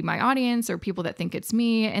 maybe my audience or people that think it's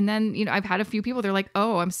me. And then, I've had a few people, they're like,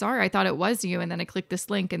 oh, I'm sorry, I thought it was you. And then I click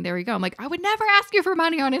this link and there you go. I'm like, I would never ask you for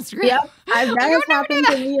money on Instagram. Yep. That has happened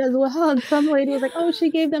to me as well. And some lady was like, oh,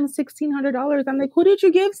 she gave them $1,600. I'm like, who did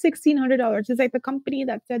you give $1,600? It's like the company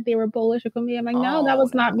that said they were Bola Sokunbi. I'm like, no, that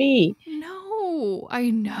was not me. No. I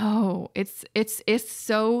know. It's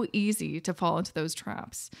so easy to fall into those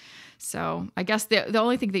traps. So I guess the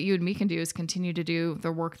only thing that you and me can do is continue to do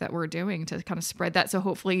the work that we're doing to kind of spread that. So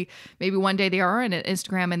hopefully maybe one day they are on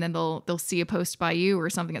Instagram and then they'll see a post by you or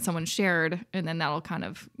something that someone shared. And then that'll kind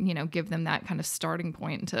of, give them that kind of starting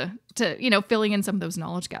point to filling in some of those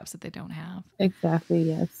knowledge gaps that they don't have. Exactly.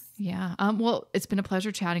 Yes. Yeah. Well, it's been a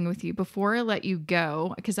pleasure chatting with you. Before I let you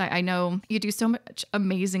go, because I know you do so much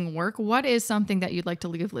amazing work, what is something that you'd like to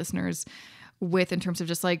leave listeners with in terms of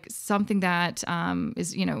just like something that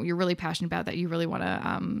is, you're really passionate about, that you really want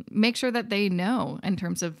to make sure that they know in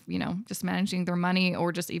terms of, just managing their money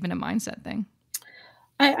or just even a mindset thing?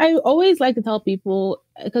 I always like to tell people,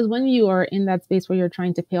 because when you are in that space where you're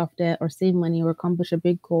trying to pay off debt or save money or accomplish a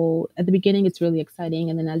big goal, at the beginning, it's really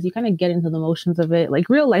exciting. And then as you kind of get into the motions of it, like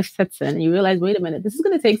real life sets in and you realize, wait a minute, this is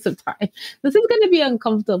going to take some time. This is going to be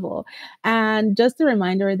uncomfortable. And just a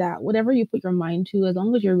reminder that whatever you put your mind to, as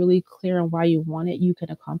long as you're really clear on why you want it, you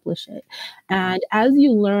can accomplish it. And as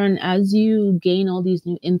you learn, as you gain all these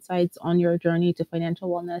new insights on your journey to financial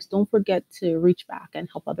wellness, don't forget to reach back and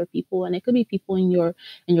help other people. And it could be people in your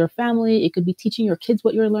family. It could be teaching your kids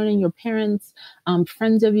what you're learning, your parents,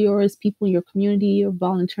 friends of yours, people in your community, or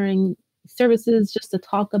volunteering services just to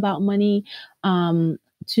talk about money, in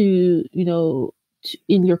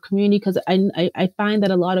your community. Because I find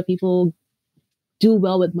that a lot of people do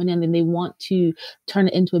well with money and then they want to turn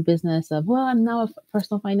it into a business of, well, I'm now a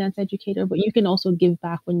personal finance educator, but you can also give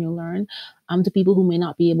back when you learn to people who may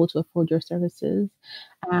not be able to afford your services.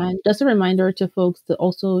 And just a reminder to folks to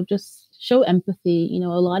also just show empathy. A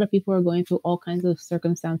lot of people are going through all kinds of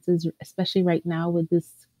circumstances, especially right now with this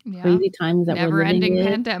crazy times that we're living in. Never-ending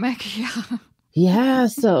pandemic. Yeah. Yeah.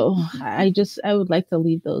 So I would like to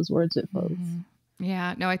leave those words with folks. Mm-hmm.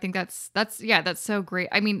 Yeah, no, I think that's so great.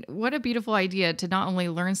 I mean, what a beautiful idea to not only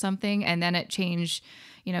learn something and then it change,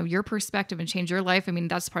 your perspective and change your life. I mean,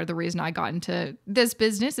 that's part of the reason I got into this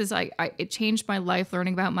business is it changed my life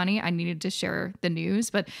learning about money. I needed to share the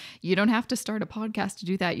news, but you don't have to start a podcast to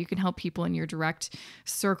do that. You can help people in your direct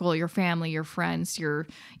circle, your family, your friends, your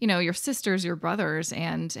sisters, your brothers,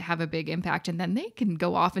 and have a big impact. And then they can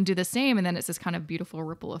go off and do the same. And then it's this kind of beautiful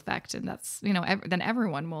ripple effect. And that's, then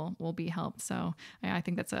everyone will be helped. So I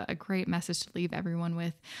think that's a great message to leave everyone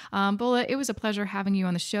with. Bola, it was a pleasure having you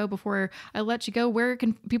on the show. Before I let you go, where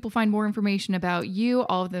can people find more information about you,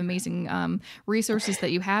 all of the amazing resources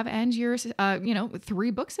that you have, and your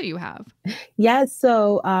 3 books that you have? Yes.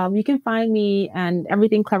 So you can find me and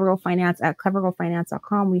everything Clever Girl Finance at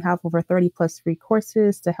clevergirlfinance.com. We have over 30 plus free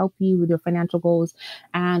courses to help you with your financial goals.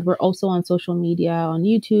 And we're also on social media, on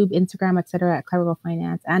YouTube, Instagram, etc. at Clever Girl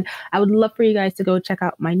Finance. And I would love for you guys to go check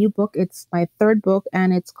out my new book. It's my 3rd book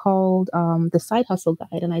and it's called The Side Hustle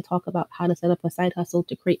Guide. And I talk about how to set up a side hustle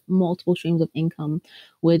to create multiple streams of income,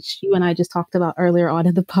 which you and I just talked about earlier on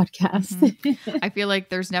in the podcast. Mm-hmm. I feel like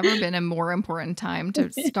there's never been a more important time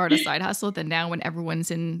to start a side hustle than now, when everyone's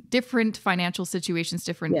in different financial situations,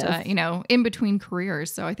 different, Yes. In between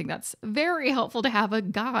careers. So I think that's very helpful to have a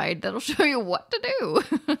guide that'll show you what to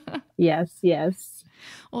do. Yes. Yes.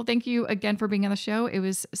 Well, thank you again for being on the show. It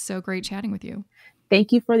was so great chatting with you.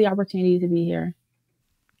 Thank you for the opportunity to be here.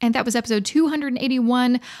 And that was episode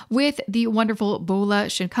 281 with the wonderful Bola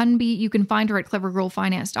Sokunbi. You can find her at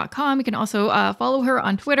clevergirlfinance.com. You can also follow her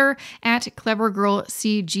on Twitter at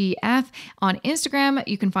clevergirlcgf. On Instagram,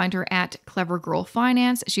 you can find her at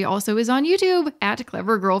clevergirlfinance. She also is on YouTube at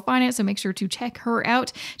clevergirlfinance, so make sure to check her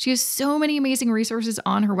out. She has so many amazing resources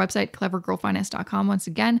on her website, clevergirlfinance.com, once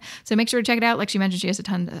again. So make sure to check it out. Like she mentioned, she has a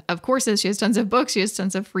ton of courses. She has tons of books. She has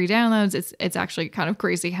tons of free downloads. It's actually kind of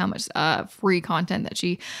crazy how much free content that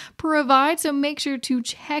she provide. So make sure to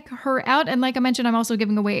check her out. And like I mentioned, I'm also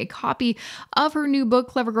giving away a copy of her new book,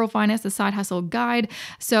 Clever Girl Finance, The Side Hustle Guide.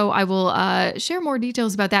 So I will share more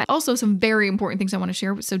details about that. Also, some very important things I want to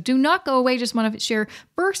share. So do not go away. Just want to share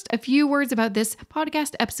first a few words about this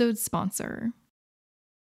podcast episode sponsor.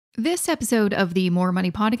 This episode of the More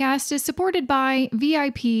Money Podcast is supported by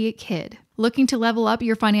VIP Kid. Looking to level up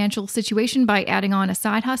your financial situation by adding on a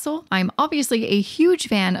side hustle? I'm obviously a huge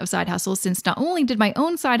fan of side hustles, since not only did my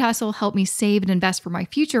own side hustle help me save and invest for my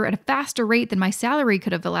future at a faster rate than my salary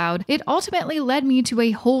could have allowed, it ultimately led me to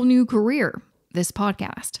a whole new career. this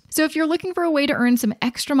podcast. So if you're looking for a way to earn some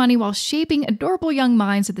extra money while shaping adorable young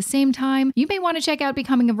minds at the same time, you may want to check out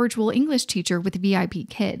becoming a virtual English teacher with VIP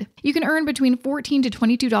Kid. You can earn between $14 to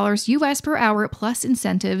 $22 US per hour plus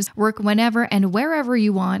incentives, work whenever and wherever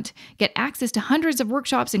you want, get access to hundreds of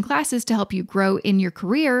workshops and classes to help you grow in your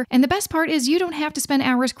career, and the best part is you don't have to spend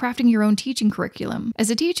hours crafting your own teaching curriculum. As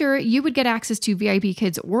a teacher, you would get access to VIP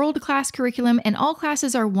Kid's world-class curriculum, and all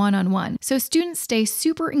classes are one-on-one, so students stay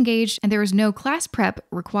super engaged and there is no class prep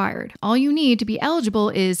required. All you need to be eligible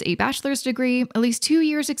is a bachelor's degree, at least 2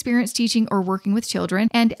 years experience teaching or working with children,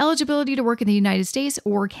 and eligibility to work in the United States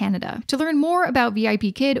or Canada. To learn more about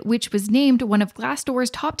VIP Kid, which was named one of Glassdoor's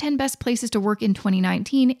top 10 best places to work in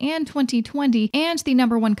 2019 and 2020, and the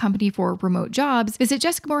 #1 company for remote jobs, visit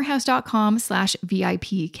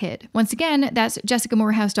jessicamorehouse.com/VIPKid. Once again, that's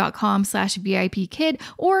jessicamorehouse.com/VIPKid,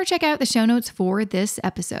 or check out the show notes for this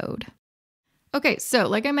episode. Okay, so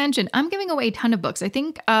like I mentioned, I'm giving away a ton of books. I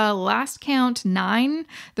think last count 9.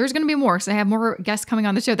 There's going to be more, so I have more guests coming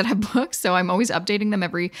on the show that have books, so I'm always updating them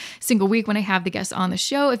every single week when I have the guests on the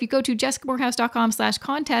show. If you go to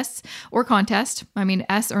jessicamorehouse.com/contests or contest, I mean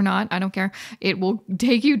S or not, I don't care, it will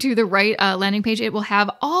take you to the right landing page. It will have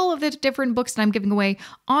all of the different books that I'm giving away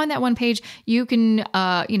on that one page. You can,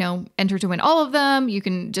 enter to win all of them. You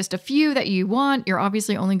can just a few that you want. You're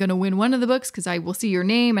obviously only going to win one of the books because I will see your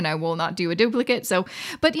name and I will not do a duplicate. So,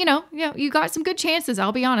 but you got some good chances.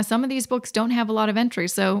 I'll be honest. Some of these books don't have a lot of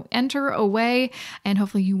entries, so enter away and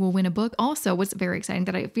hopefully you will win a book. Also, what's very exciting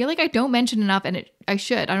that I feel like I don't mention enough, and I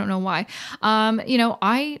should, I don't know why.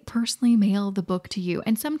 I personally mail the book to you,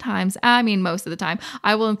 and sometimes, most of the time,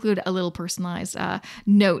 I will include a little personalized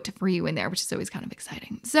note for you in there, which is always kind of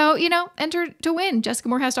exciting. So, enter to win,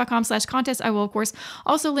 jessicamorehouse.com/contest. I will, of course,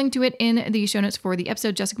 also link to it in the show notes for the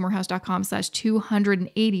episode,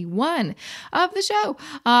 jessicamorehouse.com/281 of the show.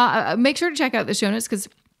 Make sure to check out the show notes because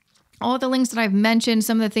all the links that I've mentioned,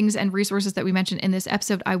 some of the things and resources that we mentioned in this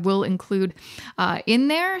episode, I will include in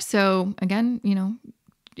there. So again,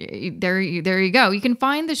 there you go. You can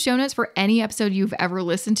find the show notes for any episode you've ever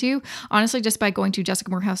listened to, honestly, just by going to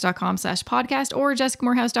jessicamorehouse.com/podcast or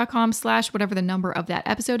jessicamorehouse.com/ whatever the number of that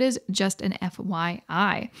episode is, just an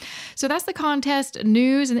FYI. So that's the contest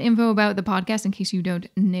news and the info about the podcast in case you don't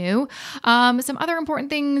know. Some other important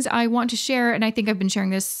things I want to share, and I think I've been sharing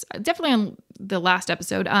this definitely on the last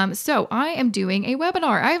episode. So I am doing a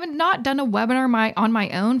webinar. I haven't not done a webinar on my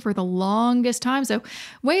own for the longest time, so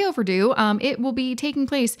way overdue. It will be taking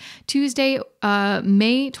place Tuesday,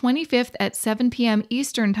 May 25th at 7 p.m.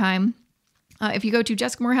 Eastern Time. If you go to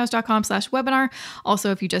jessicamorehouse.com/webinar,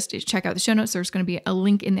 also if you just check out the show notes, there's going to be a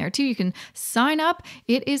link in there too. You can sign up.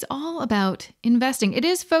 It is all about investing. It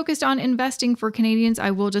is focused on investing for Canadians.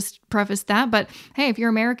 I will just preface that, but hey, if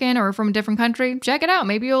you're American or from a different country, check it out.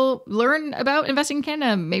 Maybe you'll learn about investing in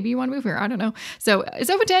Canada. Maybe you want to move here. I don't know. So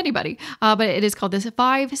it's open to anybody, but it is called the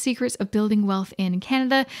 5 Secrets of Building Wealth in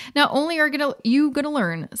Canada. Not only are you going to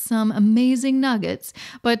learn some amazing nuggets,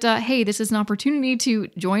 but hey, this is an opportunity to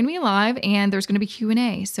join me live, and there's going to be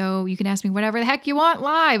Q&A. So you can ask me whatever the heck you want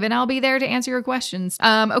live, and I'll be there to answer your questions.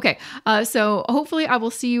 So hopefully I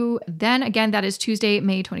will see you then. Again, that is Tuesday,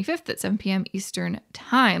 May 25th at 7 p.m. Eastern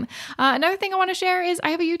Time. Another thing I want to share is I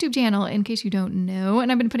have a YouTube channel, in case you don't know,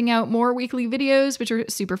 and I've been putting out more weekly videos, which are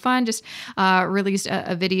super fun. Just released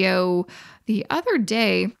a video the other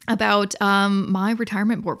day about my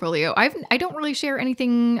retirement portfolio. I don't really share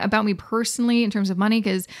anything about me personally in terms of money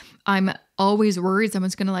because I'm always worried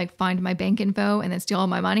someone's going to find my bank info and then steal all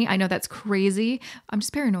my money. I know that's crazy. I'm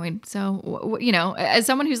just paranoid. So, as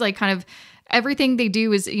someone who's kind of everything they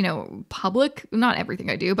do is, public, not everything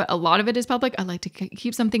I do, but a lot of it is public. I like to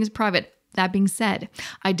keep some things private. That being said,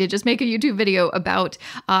 I did just make a YouTube video about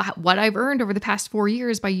what I've earned over the past 4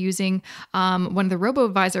 years by using one of the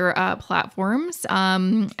robo-advisor platforms,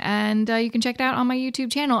 and you can check it out on my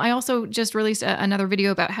YouTube channel. I also just released another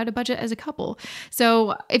video about how to budget as a couple.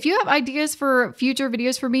 So if you have ideas for future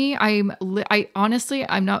videos for me, I honestly,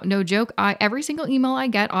 I'm not, no joke, every single email I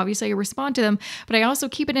get, obviously I respond to them, but I also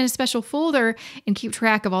keep it in a special folder and keep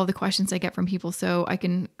track of all the questions I get from people so I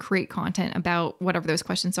can create content about whatever those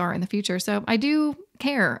questions are in the future. So I do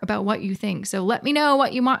care about what you think. So let me know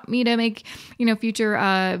what you want me to make, future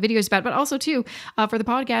videos about. But also too, for the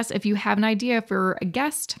podcast, if you have an idea for a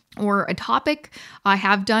guest or a topic, I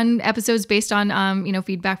have done episodes based on,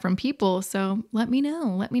 feedback from people. So let me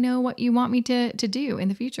know what you want me to do in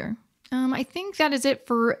the future. I think that is it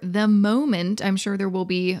for the moment. I'm sure there will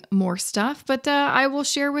be more stuff, but I will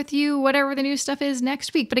share with you whatever the new stuff is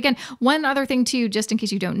next week. But again, one other thing too, just in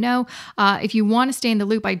case you don't know, if you want to stay in the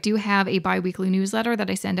loop, I do have a bi-weekly newsletter that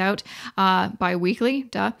I send out bi-weekly,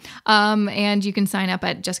 and you can sign up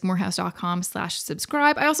at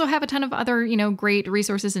jessicamorehouse.com/subscribe. I also have a ton of other, great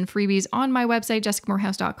resources and freebies on my website,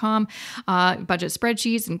 jessicamorehouse.com, budget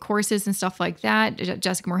spreadsheets and courses and stuff like that,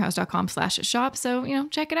 jessicamorehouse.com/shop. So,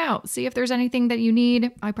 check it out. See if there's anything that you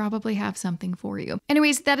need. I probably have something for you.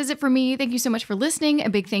 Anyways, that is it for me. Thank you so much for listening. A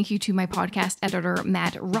big thank you to my podcast editor,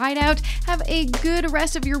 Matt Rideout. Have a good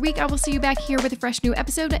rest of your week. I will see you back here with a fresh new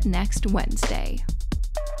episode next Wednesday.